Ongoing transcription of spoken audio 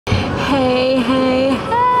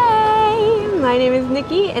My name is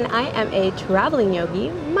Nikki and I am a traveling yogi,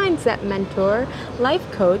 mindset mentor, life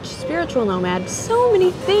coach, spiritual nomad, so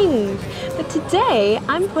many things. But today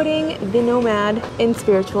I'm putting the nomad in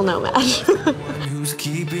spiritual nomad. Who's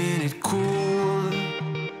keeping it cool?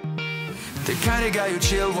 The kind of guy who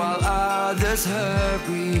chill while others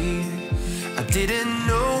hurry. I didn't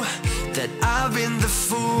know that I've been the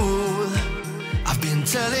fool. I've been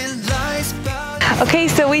telling lies about. Okay,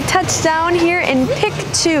 so we touched down here in PIK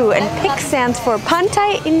 2, and PIK stands for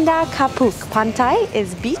Pantai Indah Kapuk. Pantai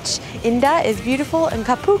is beach, Indah is beautiful, and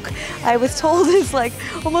Kapuk, I was told, is like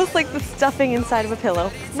almost like the stuffing inside of a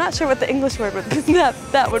pillow. I'm not sure what the English word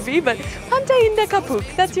that would be, but Pantai Indah Kapuk,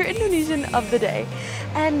 that's your Indonesian of the day.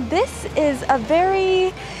 And this is a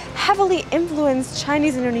very heavily influenced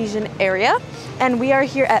Chinese-Indonesian area, and we are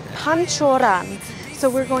here at Pantjoran. So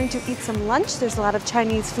we're going to eat some lunch. There's a lot of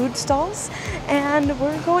Chinese food stalls, and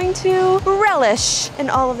we're going to relish in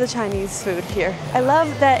all of the Chinese food here. I love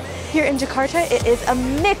that here in Jakarta, it is a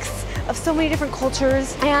mix of so many different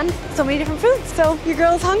cultures and so many different foods. So your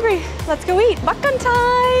girl's hungry. Let's go eat. Makan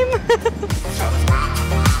time!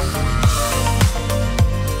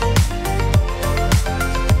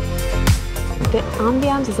 The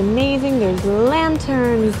ambience is amazing. There's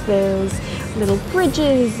lanterns, there's little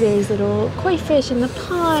bridges, there's little koi fish in the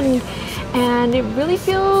pond, and it really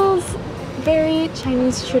feels very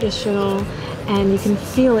Chinese traditional, and you can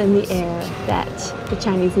feel in the air that the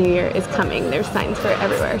Chinese New Year is coming. There's signs for it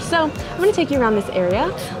everywhere. So I'm going to take you around this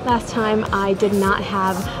area. Last time I did not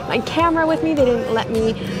have my camera with me. They didn't let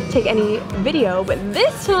me take any video, but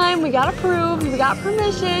this time we got approved. We got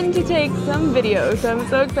permission to take some video. So I'm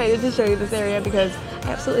so excited to show you this area because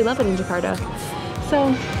I absolutely love it in Jakarta.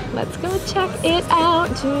 So let's go check it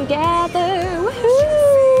out together.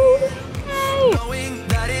 Woohoo! Hey! Knowing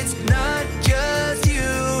that it's not just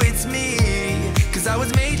you, it's me. 'Cause I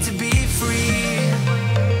was made to be free.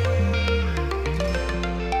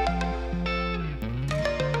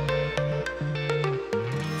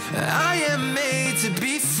 I am made to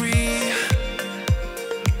be free.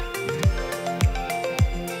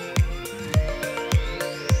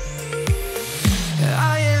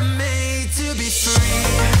 I am made to be free.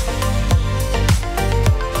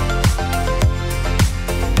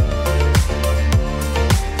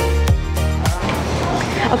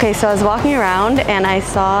 Okay, so I was walking around and I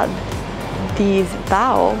saw these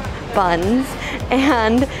bao buns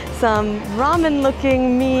and some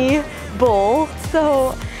ramen-looking mee bowl.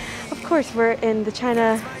 So, of course, we're in the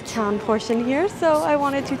Chinatown portion here, so I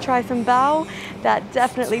wanted to try some bao. That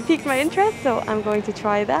definitely piqued my interest, so I'm going to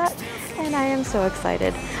try that, and I am so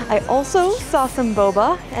excited. I also saw some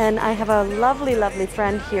boba, and I have a lovely, lovely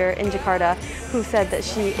friend here in Jakarta who said that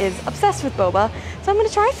she is obsessed with boba, so I'm gonna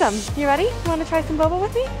try some. You ready? You wanna try some boba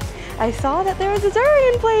with me? I saw that there was a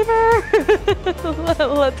durian flavor.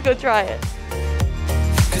 Let's go try it.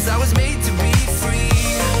 'Cause I was made to be free.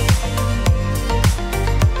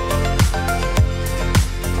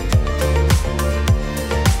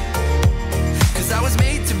 I was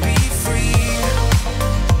made to be free.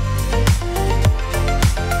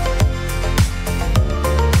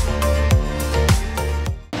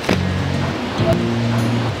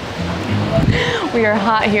 We are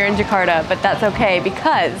hot here in Jakarta, but that's okay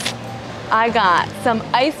because I got some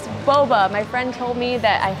iced boba. My friend told me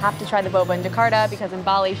that I have to try the boba in Jakarta because in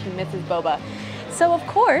Bali she misses boba. So of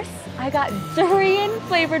course, I got durian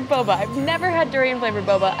flavored boba. I've never had durian flavored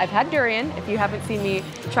boba. I've had durian. If you haven't seen me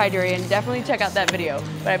try durian, definitely check out that video.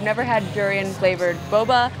 But I've never had durian flavored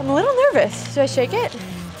boba. I'm a little nervous. Do I shake it?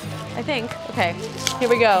 I think. Okay, here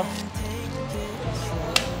we go.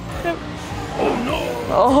 Oh no!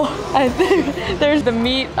 Oh, I think there's the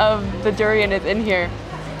meat of the durian is in here.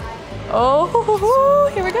 Oh,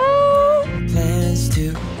 here we go.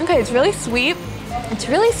 Okay, it's really sweet. It's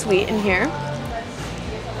really sweet in here.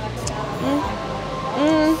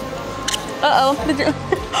 Uh-oh.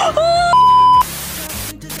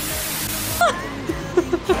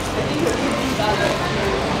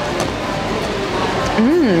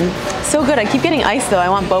 So good. I keep getting ice though. I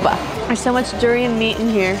want boba. There's so much durian meat in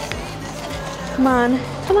here. Come on.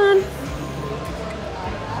 Come on.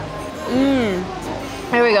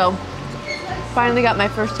 Here we go. Finally got my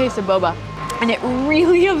first taste of boba. And it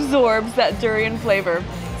really absorbs that durian flavor.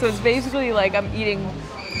 So it's basically like I'm eating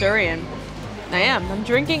durian. I am. I'm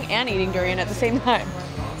drinking and eating durian at the same time.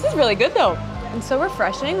 This is really good though. And so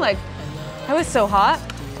refreshing. Like, I was so hot.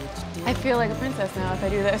 I feel like a princess now if I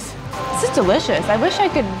do this. This is delicious. I wish I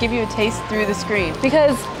could give you a taste through the screen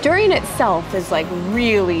because durian itself is like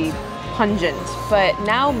really pungent, but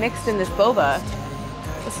now mixed in this boba,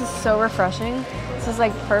 this is so refreshing. This is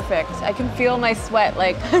like perfect. I can feel my sweat,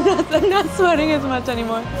 like I'm not sweating as much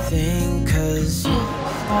anymore.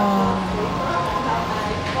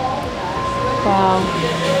 Wow,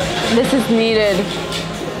 this is needed.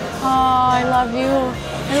 Oh, I love you.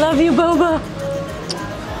 I love you, boba.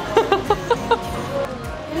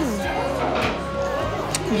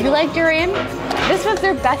 You like durian? This was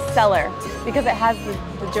their best seller because it has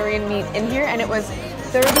the durian meat in here, and it was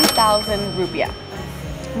 30,000 rupiah,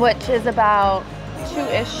 which is about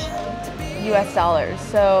 $2-ish US.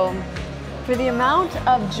 So for the amount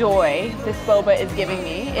of joy this boba is giving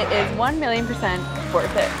me, it is 1,000,000%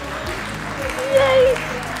 worth it. Yay!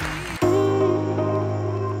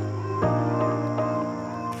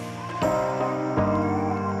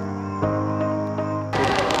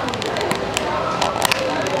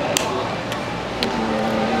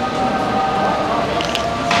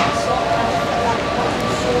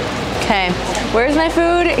 Okay, where's my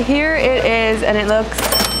food? Here it is, and it looks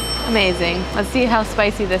amazing. Let's see how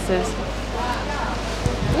spicy this is.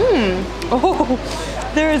 Oh,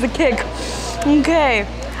 there is a kick. Okay,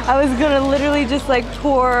 I was gonna literally just like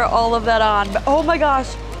pour all of that on, but oh my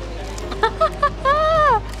gosh.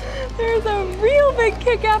 There's a real big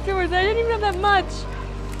kick afterwards. I didn't even have that much.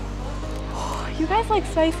 Oh, you guys like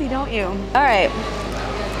spicy, don't you? All right.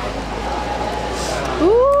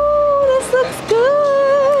 Ooh, this looks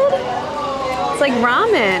good. It's like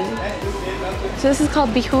ramen. So this is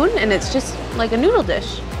called bihun, and it's just like a noodle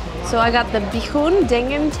dish. So I got the bihun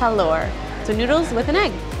dengan telur. So noodles with an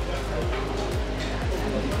egg.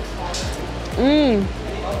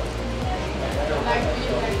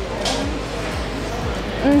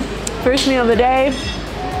 First meal of the day.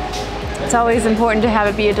 It's always important to have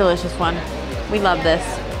it be a delicious one. We love this.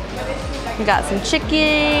 We got some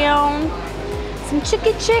chicken. Some chick.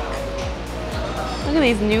 Look at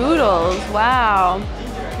these noodles. Wow.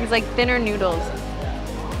 These like thinner noodles.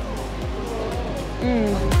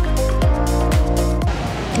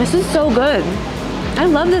 This is so good. I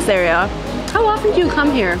love this area. How often do you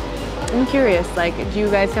come here? I'm curious, like, do you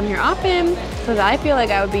guys come here often? Because I feel like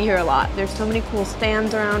I would be here a lot. There's so many cool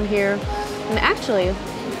stands around here. And actually,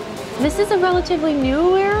 this is a relatively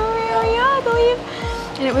new area, I believe.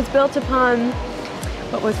 And it was built upon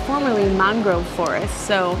what was formerly mangrove forest.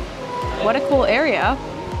 So what a cool area.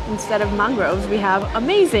 Instead of mangroves, we have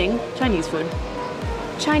amazing Chinese food.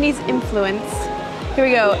 Chinese influence. Here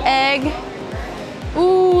we go, egg.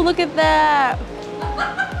 Ooh, look at that.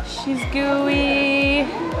 She's gooey.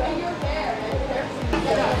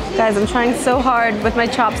 Guys, I'm trying so hard with my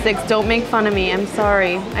chopsticks. Don't make fun of me, I'm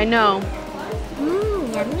sorry. I know.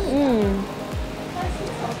 Yummy.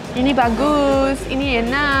 Ini bagus, ini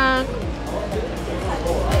enak.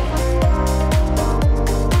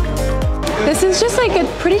 This is just like a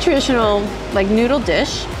pretty traditional like noodle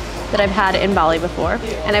dish that I've had in Bali before.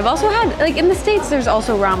 And I've also had, like in the States, there's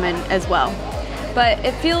also ramen as well. But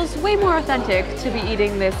it feels way more authentic to be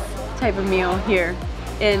eating this type of meal here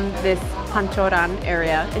in this Pantjoran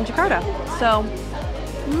area in Jakarta. So,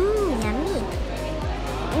 Yummy.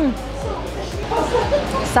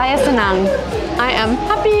 Saya senang. I am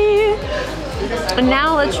happy. And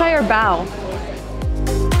now let's try our bao.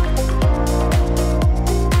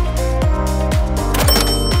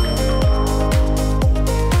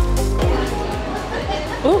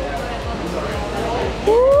 Ooh.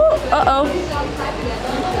 Ooh. Uh-oh.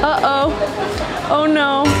 Uh-oh. Oh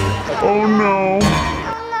no. Oh no.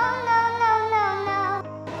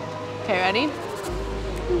 Okay, ready?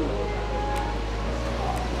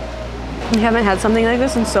 We haven't had something like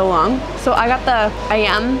this in so long. So I got the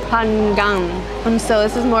ayam panggang. So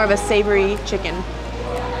this is more of a savory chicken.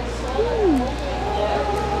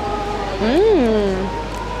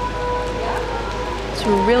 It's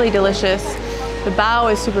really delicious. The bao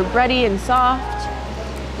is super bready and soft,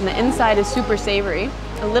 and the inside is super savory,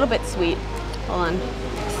 a little bit sweet. Hold on.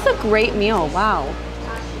 This is a great meal, wow.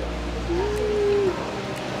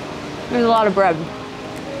 There's a lot of bread.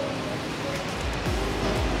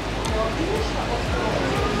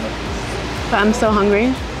 But I'm so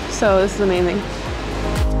hungry, so this is amazing.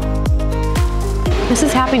 This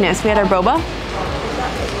is happiness. We had our boba,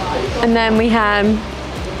 and then we had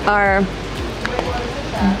our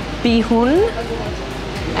bihun,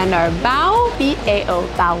 and our bao, B-A-O,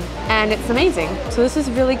 bao. And it's amazing. So this is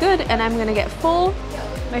really good, and I'm gonna get full.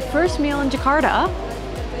 My first meal in Jakarta,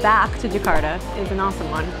 back to Jakarta, is an awesome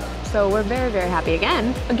one. So we're very, very happy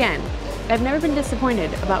again. I've never been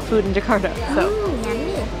disappointed about food in Jakarta, so.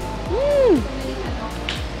 Yummy.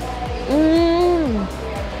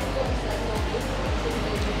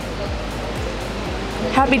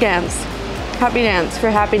 Happy dance for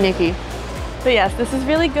happy Nikki. But yes, this is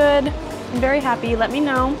really good. I'm very happy. Let me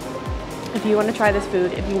know if you want to try this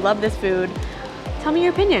food, if you love this food. Tell me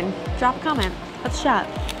your opinion. Drop a comment. Let's chat.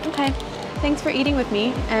 Okay. Thanks for eating with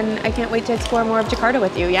me, and I can't wait to explore more of Jakarta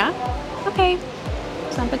with you, yeah? Okay.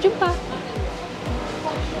 Sampai jumpa.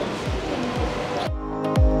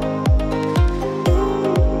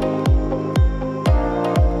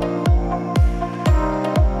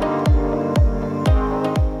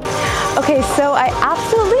 Okay, so I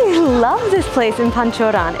absolutely love this place in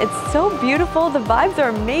Pantjoran. It's so beautiful. The vibes are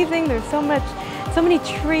amazing. There's so many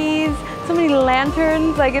trees, so many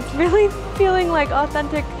lanterns. Like, it's really feeling like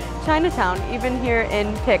authentic Chinatown, even here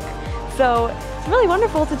in PIK. So it's really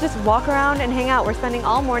wonderful to just walk around and hang out. We're spending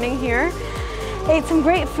all morning here. Ate some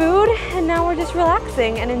great food, and now we're just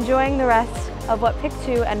relaxing and enjoying the rest of what PIK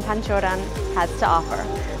 2 and Pantjoran has to offer.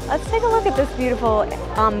 Let's take a look at this beautiful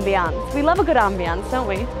ambiance. We love a good ambiance, don't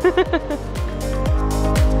we?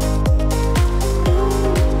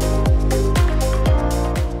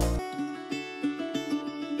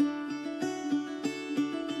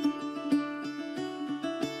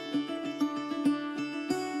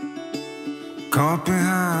 Caught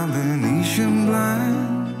behind Venetian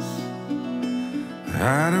blinds,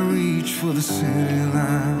 had to reach for the city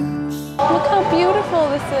lights. Look how beautiful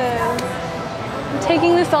this is. I'm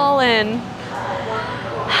taking this all in.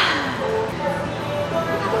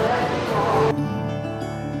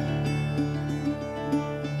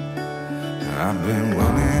 I've been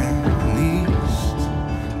running east,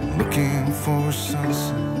 looking for a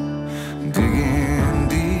sunset, digging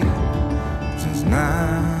deep since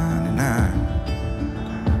 '99.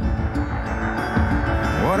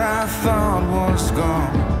 What I thought was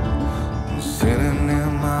gone was sitting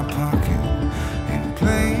in my pocket in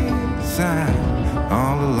plain sight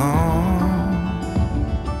all along.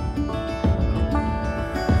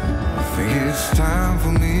 I think it's time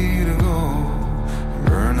for me to go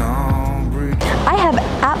burn all bridges. I have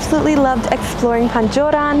absolutely loved exploring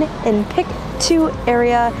Pantjoran in PIK 2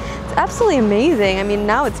 area. It's absolutely amazing. I mean,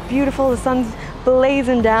 now it's beautiful. The sun's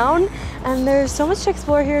blazing down, and there's so much to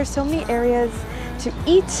explore here, so many areas to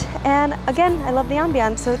eat, and again, I love the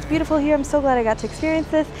ambiance, so it's beautiful here. I'm so glad I got to experience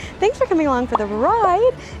this. Thanks for coming along for the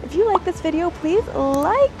ride. If you like this video, please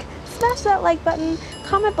smash that like button,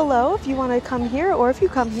 comment below if you want to come here, or if you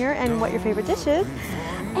come here, and what your favorite dish is,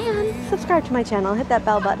 and subscribe to my channel. Hit that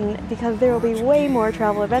bell button, because there will be way more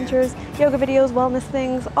travel adventures, yoga videos, wellness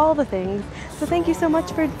things, all the things. So thank you so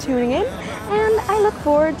much for tuning in, and I look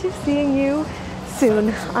forward to seeing you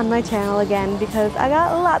soon on my channel again, because I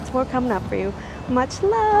got lots more coming up for you. Much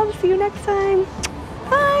love. See you next time.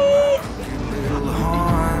 Bye. Little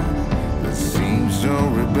heart that seems so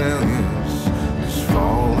rebellious is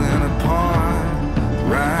falling apart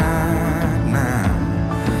right